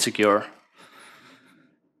obviously insecure.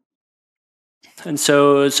 And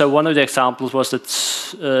so one of the examples was that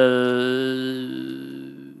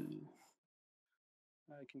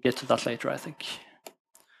I can get to that later, I think.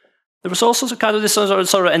 There was also kind of this sort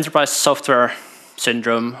of enterprise software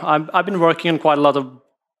syndrome. I've been working on quite a lot of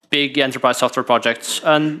big enterprise software projects,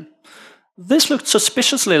 and this looked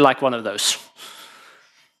suspiciously like one of those.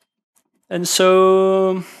 And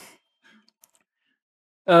so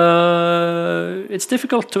it's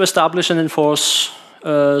difficult to establish and enforce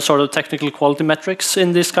sort of technical quality metrics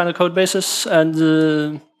in this kind of code bases,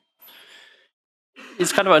 and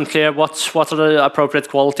it's kind of unclear what are the appropriate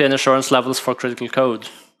quality and assurance levels for critical code.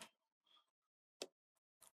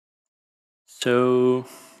 So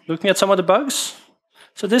looking at some of the bugs.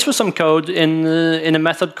 So this was some code in a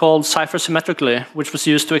method called cipher symmetrically, which was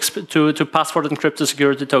used to password encrypt the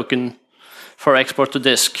security token for export to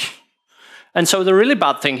disk. And so the really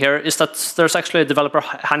bad thing here is that there's actually a developer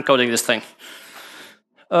hand-coding this thing.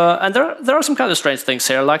 And there are some kind of strange things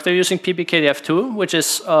here, like they're using PBKDF2, which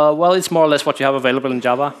is, well, it's more or less what you have available in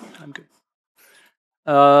Java. I'm good.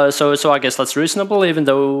 So I guess that's reasonable, even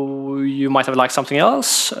though you might have liked something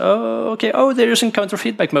else. Okay, they're using counter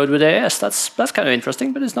feedback mode with AES. That's kind of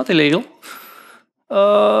interesting, but it's not illegal.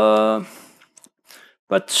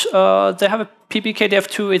 But they have a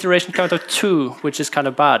PBKDF2 iteration count of 2, which is kind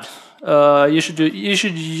of bad. You should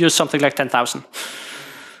use something like 10,000.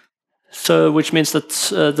 So which means that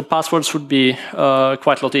the passwords would be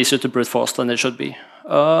quite a lot easier to brute force than they should be.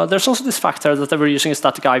 There's also this factor that they were using a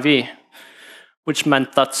static IV, which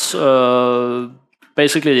meant that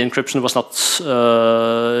basically the encryption was not,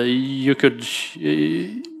 the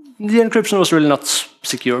encryption was really not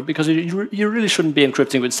secure, because you really shouldn't be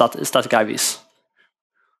encrypting with static IVs.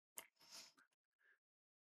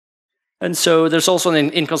 And so there's also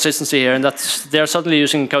an inconsistency here in that they're suddenly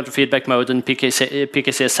using counter feedback mode and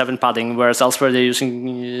PKCS 7 padding, whereas elsewhere they're using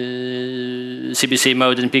CBC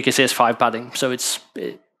mode and PKCS 5 padding. So it's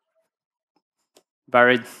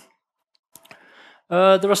varied.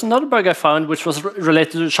 There was another bug I found which was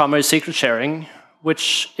related to Shamer secret sharing,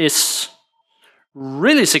 which is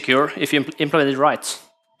really secure if you implement it right.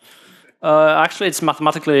 Actually, it's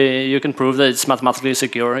mathematically, you can prove that it's mathematically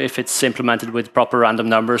secure if it's implemented with proper random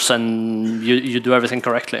numbers and you do everything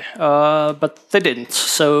correctly. But they didn't,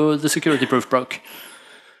 so the security proof broke.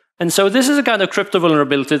 And so this is a kind of crypto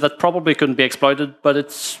vulnerability that probably couldn't be exploited, but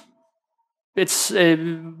it's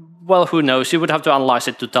well, who knows? You would have to analyze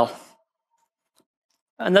it to tell.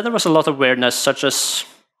 And then there was a lot of weirdness, such as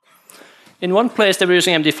in one place, they were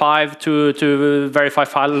using MD5 to verify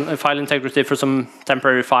file integrity for some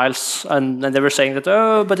temporary files, and they were saying that,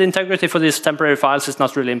 oh, but the integrity for these temporary files is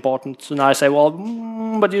not really important. And I say, well,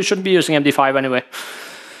 but you shouldn't be using MD5 anyway.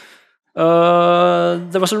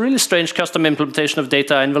 There was a really strange custom implementation of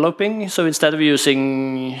data enveloping. So instead of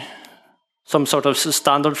using some sort of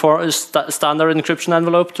standard encryption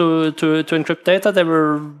envelope to encrypt data,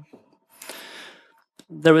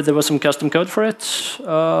 there was some custom code for it.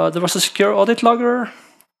 There was a secure audit logger,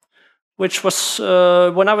 which was,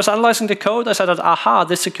 when I was analyzing the code, I said that, aha,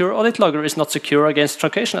 this secure audit logger is not secure against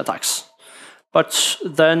truncation attacks. But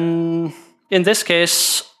then, in this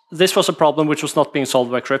case, this was a problem which was not being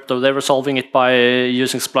solved by crypto. They were solving it by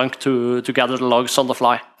using Splunk to gather the logs on the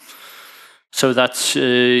fly. So that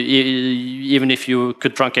even if you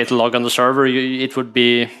could truncate a log on the server, you would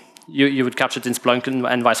catch it in Splunk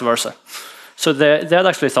and vice versa. So they had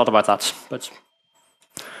actually thought about that. But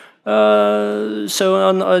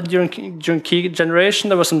so during key generation,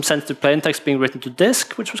 there was some sensitive plain text being written to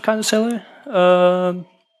disk, which was kind of silly.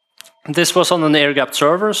 This was on an air-gapped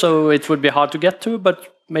server, so it would be hard to get to,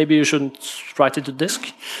 but maybe you shouldn't write it to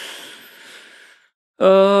disk.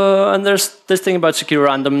 And there's this thing about secure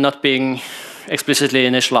random not being explicitly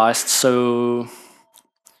initialized, so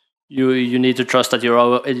you need to trust that your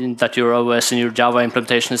OS and your Java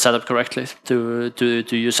implementation is set up correctly to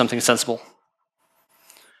use something sensible.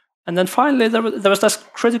 And then finally, there was this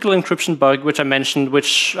critical encryption bug, which I mentioned,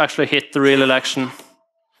 which actually hit the real election.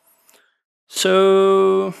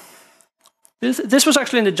 So this was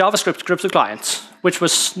actually in the JavaScript crypto client, which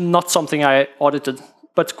was not something I audited.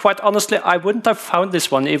 But quite honestly, I wouldn't have found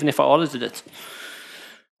this one even if I audited it.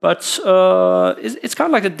 But it's kind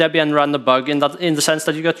of like the Debian random bug in the sense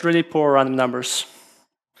that you got really poor random numbers.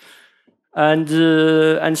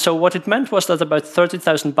 And so what it meant was that about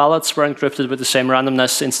 30,000 ballots were encrypted with the same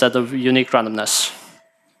randomness instead of unique randomness,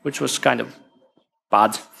 which was kind of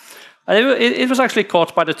bad. And it was actually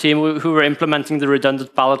caught by the team who were implementing the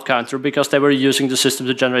redundant ballot counter because they were using the system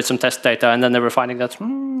to generate some test data, and then they were finding that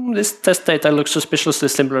this test data looks suspiciously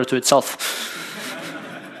similar to itself.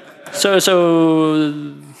 So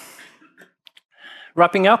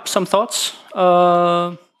wrapping up, some thoughts.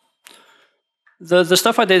 The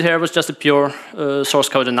stuff I did here was just a pure source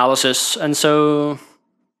code analysis, and so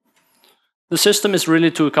the system is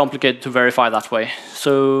really too complicated to verify that way.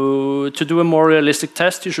 So to do a more realistic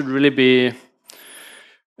test, you should really be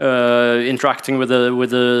interacting with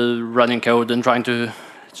the running code and trying to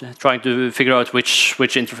figure out which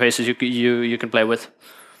interfaces you can play with.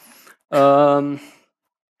 And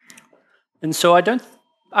so I don't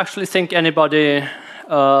actually think anybody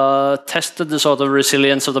tested the sort of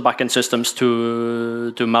resilience of the backend systems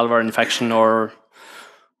to malware infection or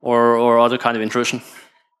other kind of intrusion.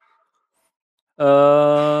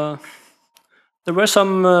 There were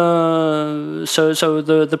some. So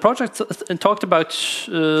the project talked about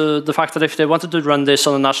the fact that if they wanted to run this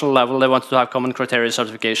on a national level, they wanted to have common criteria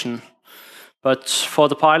certification. But for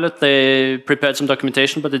the pilot, they prepared some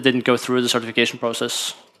documentation, but they didn't go through the certification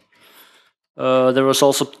process. There was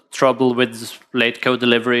also trouble with late code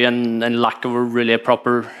delivery and lack of a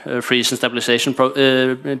proper freeze and stabilization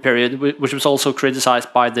period, which was also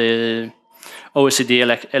criticized by the OECD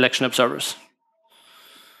election observers.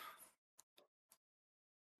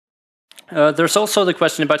 There's also the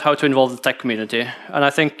question about how to involve the tech community. And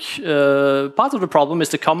I think part of the problem is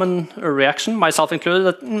the common reaction, myself included,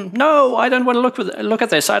 that no, I don't want to look at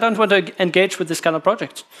this. I don't want to engage with this kind of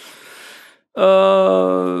project.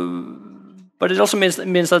 But it also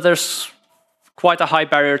means that there's quite a high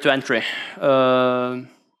barrier to entry.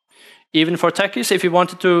 Even for techies, if you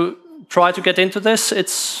wanted to try to get into this,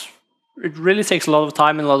 it really takes a lot of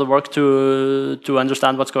time and a lot of work to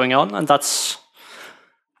understand what's going on, and that's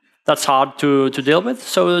hard to deal with.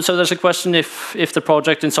 So there's a question if the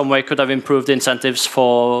project in some way could have improved the incentives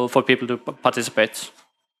for people to participate.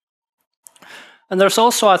 And there's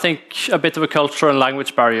also, I think, a bit of a cultural and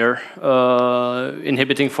language barrier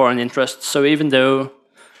inhibiting foreign interests. So even though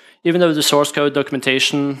the source code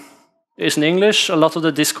documentation is in English, a lot of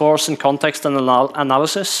the discourse and context and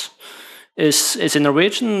analysis is in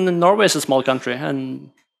Norwegian. And Norway is a small country,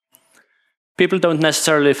 and people don't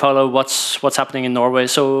necessarily follow what's happening in Norway.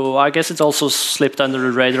 So I guess it's also slipped under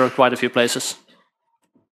the radar of quite a few places.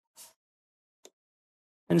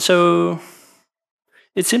 And so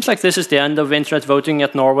it seems like this is the end of internet voting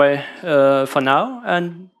at Norway for now.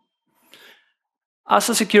 And as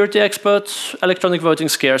a security expert, electronic voting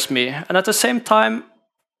scares me. And at the same time,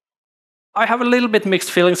 I have a little bit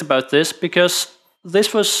mixed feelings about this, because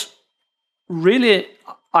this was really,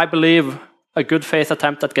 I believe, a good faith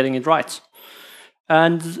attempt at getting it right.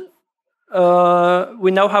 And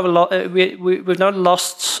we now have a lot. We've now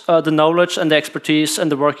lost the knowledge and the expertise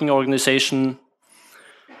and the working organization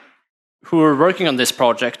who were working on this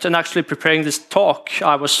project. And actually preparing this talk,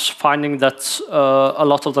 I was finding that a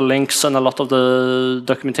lot of the links and a lot of the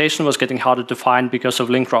documentation was getting harder to find because of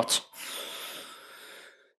link rot.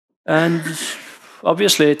 And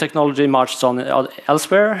obviously, technology marches on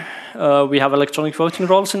elsewhere. We have electronic voting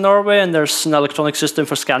rolls in Norway, and there's an electronic system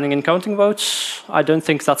for scanning and counting votes. I don't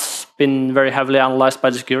think that's been very heavily analyzed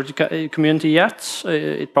by the security community yet.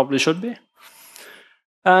 It probably should be.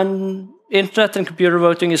 And internet and computer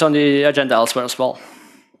voting is on the agenda elsewhere as well.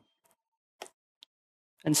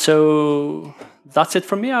 And so that's it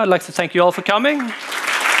from me. I'd like to thank you all for coming.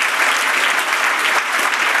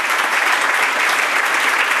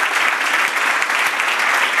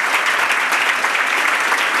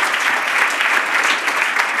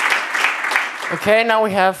 Okay, now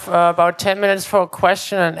we have about 10 minutes for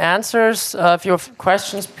question and answers. If you have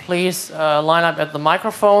questions, please line up at the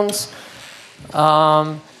microphones.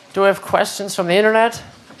 Do we have questions from the internet?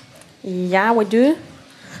 Yeah, we do.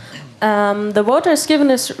 The voter is given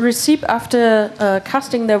a receipt after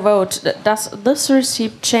casting their vote. Does this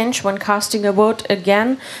receipt change when casting a vote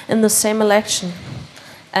again in the same election?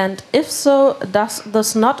 And if so, does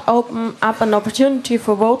this not open up an opportunity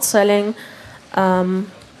for vote selling?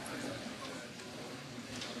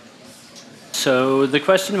 So the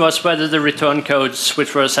question was whether the return codes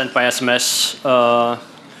which were sent by SMS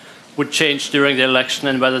would change during the election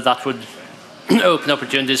and whether that would open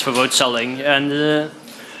opportunities for vote selling. And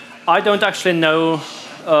I don't actually know.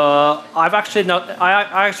 I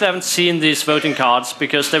actually haven't seen these voting cards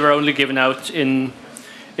because they were only given out in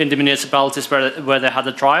the municipalities where they had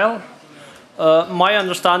a trial. My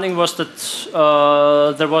understanding was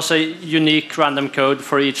that there was a unique random code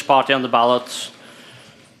for each party on the ballot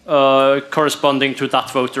corresponding to that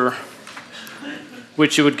voter,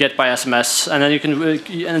 which you would get by SMS, and then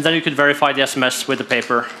you could verify the SMS with the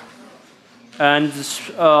paper. And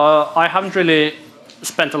I haven't really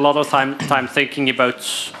spent a lot of time thinking about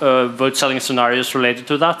vote selling scenarios related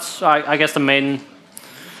to that. I guess the main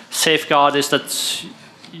safeguard is that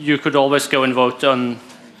you could always go and vote on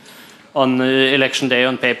election day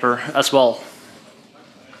on paper as well.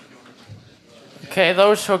 Okay,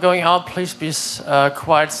 those who are going out, please be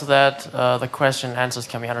quiet so that the question and answers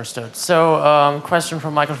can be understood. So, question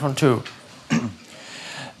from microphone 2.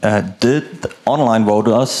 Did online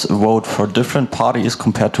voters vote for different parties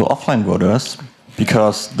compared to offline voters?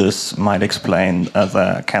 Because this might explain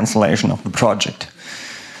the cancellation of the project.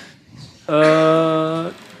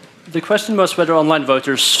 The question was whether online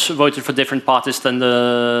voters voted for different parties than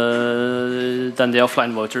the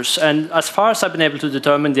offline voters, and as far as I've been able to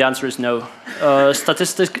determine, the answer is no.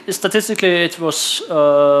 Statistically, it was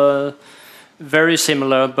very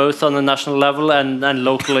similar, both on a national level and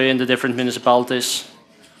locally in the different municipalities.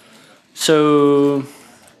 So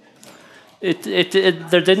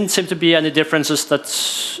there didn't seem to be any differences that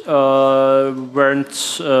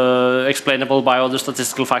weren't explainable by other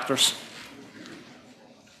statistical factors.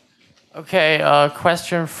 Okay,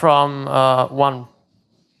 question from one.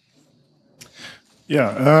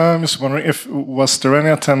 Yeah, I'm just wondering was there any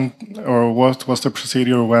attempt, or what was the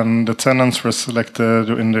procedure when the tenants were selected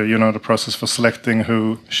in the process for selecting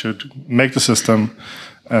who should make the system,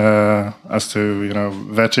 as to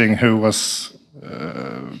vetting who was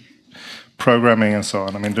programming and so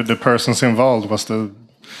on? I mean, the persons involved, was that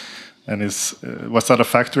a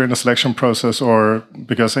factor in the selection process, or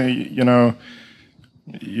because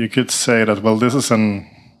you could say that, well, this is a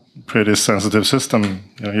pretty sensitive system.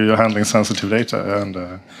 You're handling sensitive data, and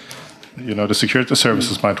the security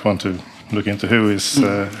services might want to look into who is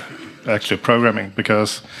actually programming,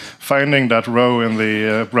 because finding that row in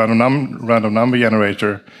the random number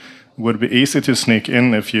generator would be easy to sneak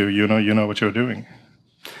in if you know what you're doing.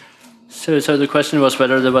 So the question was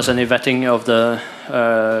whether there was any vetting of the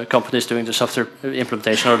companies doing the software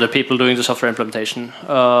implementation or the people doing the software implementation.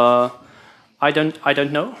 I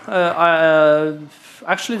don't know.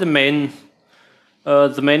 Actually, the main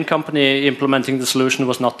company implementing the solution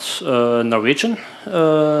was not Norwegian,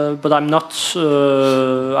 but I'm not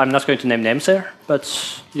going to name names there.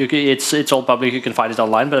 But it's all public. You can find it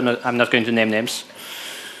online. But I'm not going to name names.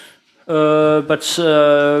 But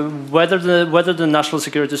whether the National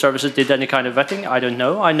Security Services did any kind of vetting, I don't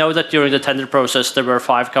know. I know that during the tender process there were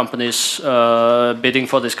 5 companies bidding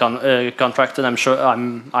for this contract, and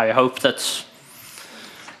I hope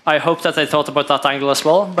that they thought about that angle as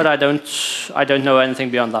well, but I don't know anything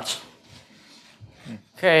beyond that.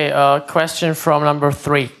 Okay, question from number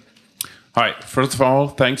 3. Hi. First of all,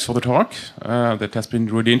 thanks for the talk. That has been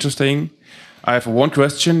really interesting. I have one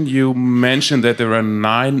question. You mentioned that there are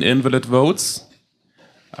 9 invalid votes.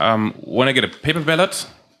 When I get a paper ballot,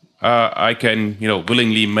 I can,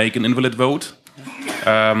 willingly make an invalid vote.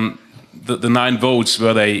 The 9 votes,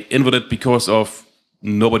 were they invalid because of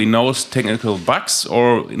nobody knows technical bugs,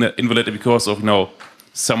 or invalid because of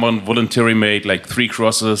someone voluntarily made like 3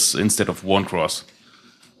 crosses instead of 1 cross?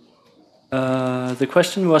 The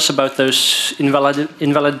question was about those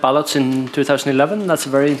invalid ballots in 2011. That's a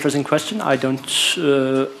very interesting question. I don't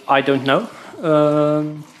know.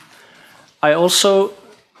 I also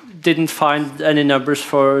didn't find any numbers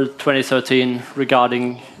for 2013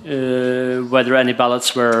 regarding whether any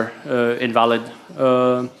ballots were invalid.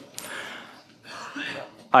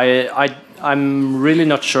 I'm really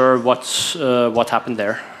not sure what happened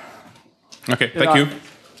there. Okay, thank you.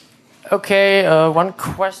 Okay, one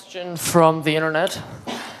question from the internet.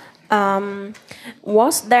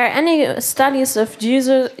 Was there any studies of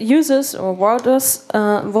users or voters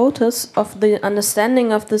of the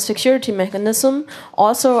understanding of the security mechanism?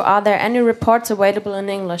 Also, are there any reports available in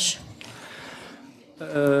English?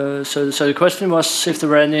 So the question was if there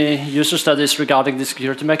were any user studies regarding the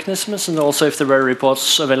security mechanisms, and also if there were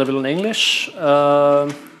reports available in English.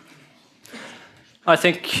 I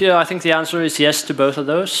think the answer is yes to both of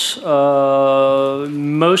those.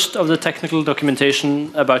 Most of the technical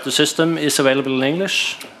documentation about the system is available in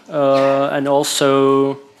English, and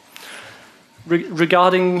also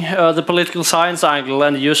regarding the political science angle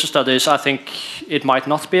and the user studies, I think it might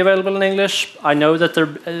not be available in English. I know that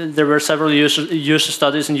there were several user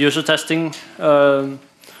studies and user testing and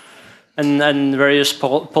various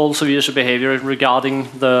polls of user behavior regarding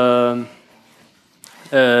the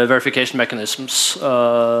verification mechanisms,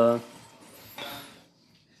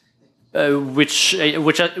 which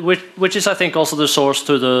is, I think, also the source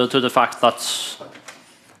to the fact that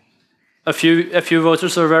a few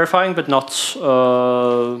voters are verifying, but not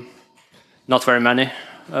very many.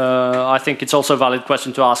 I think it's also a valid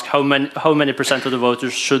question to ask how many percent of the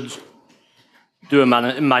voters should do a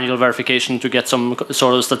manual verification to get some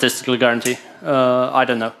sort of statistical guarantee. I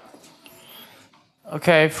don't know.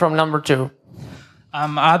 Okay, from number 2.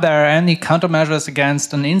 Are there any countermeasures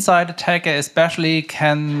against an inside attacker? Especially,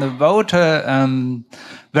 can the voter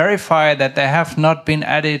verify that there have not been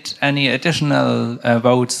added any additional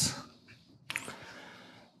votes?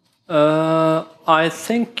 I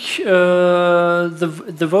think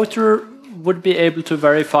the voter would be able to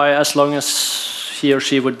verify as long as he or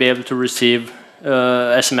she would be able to receive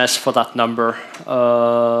SMS for that number.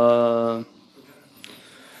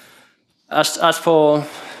 As for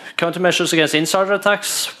countermeasures against insider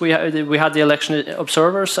attacks, we had the election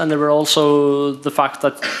observers, and there were also the fact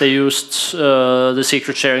that they used the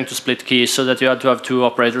secret sharing to split keys, so that you had to have 2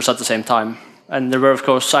 operators at the same time. And there were, of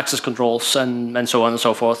course, access controls and so on and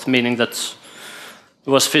so forth, meaning that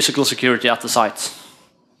there was physical security at the site.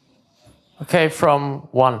 Okay, from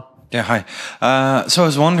 1. Yeah, hi. So I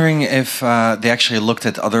was wondering if they actually looked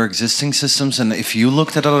at other existing systems, and if you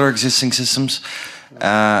looked at other existing systems,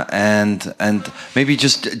 and maybe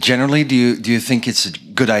just generally, do you think it's a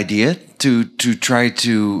good idea to try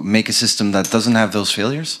to make a system that doesn't have those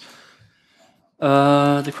failures?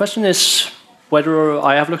 The question is whether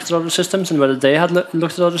I have looked at other systems and whether they had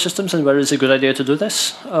looked at other systems and whether it's a good idea to do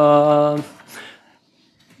this.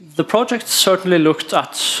 The project certainly looked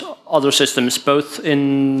at other systems, both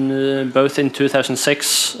in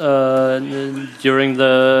 2006 during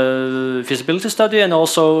the feasibility study, and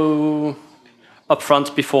also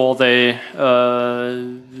upfront before they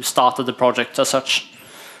started the project as such.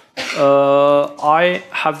 I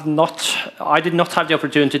did not have the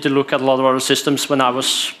opportunity to look at a lot of other systems when I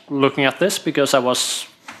was looking at this because I was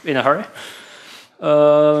in a hurry.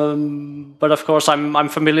 But of course, I'm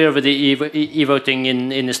familiar with the e-voting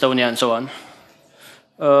in Estonia and so on.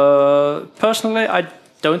 Personally, I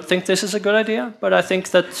don't think this is a good idea, but I think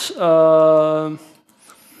that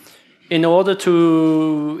in order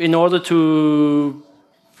to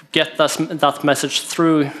get that message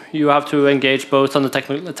through, you have to engage both on the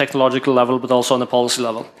technological level, but also on the policy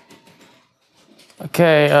level.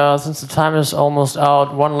 Okay, since the time is almost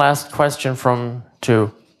out, one last question from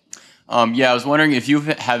 2. Yeah, I was wondering if you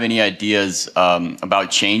have any ideas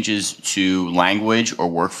about changes to language or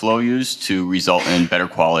workflow used to result in better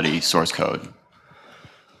quality source code.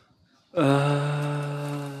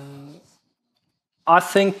 I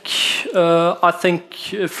think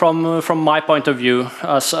from my point of view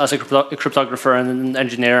as a cryptographer and an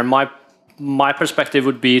engineer, my perspective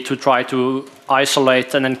would be to try to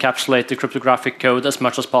isolate and encapsulate the cryptographic code as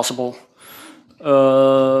much as possible.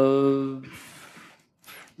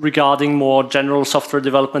 regarding more general software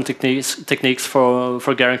development techniques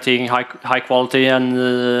for guaranteeing high quality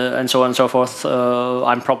and so on and so forth,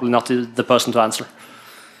 I'm probably not the person to answer.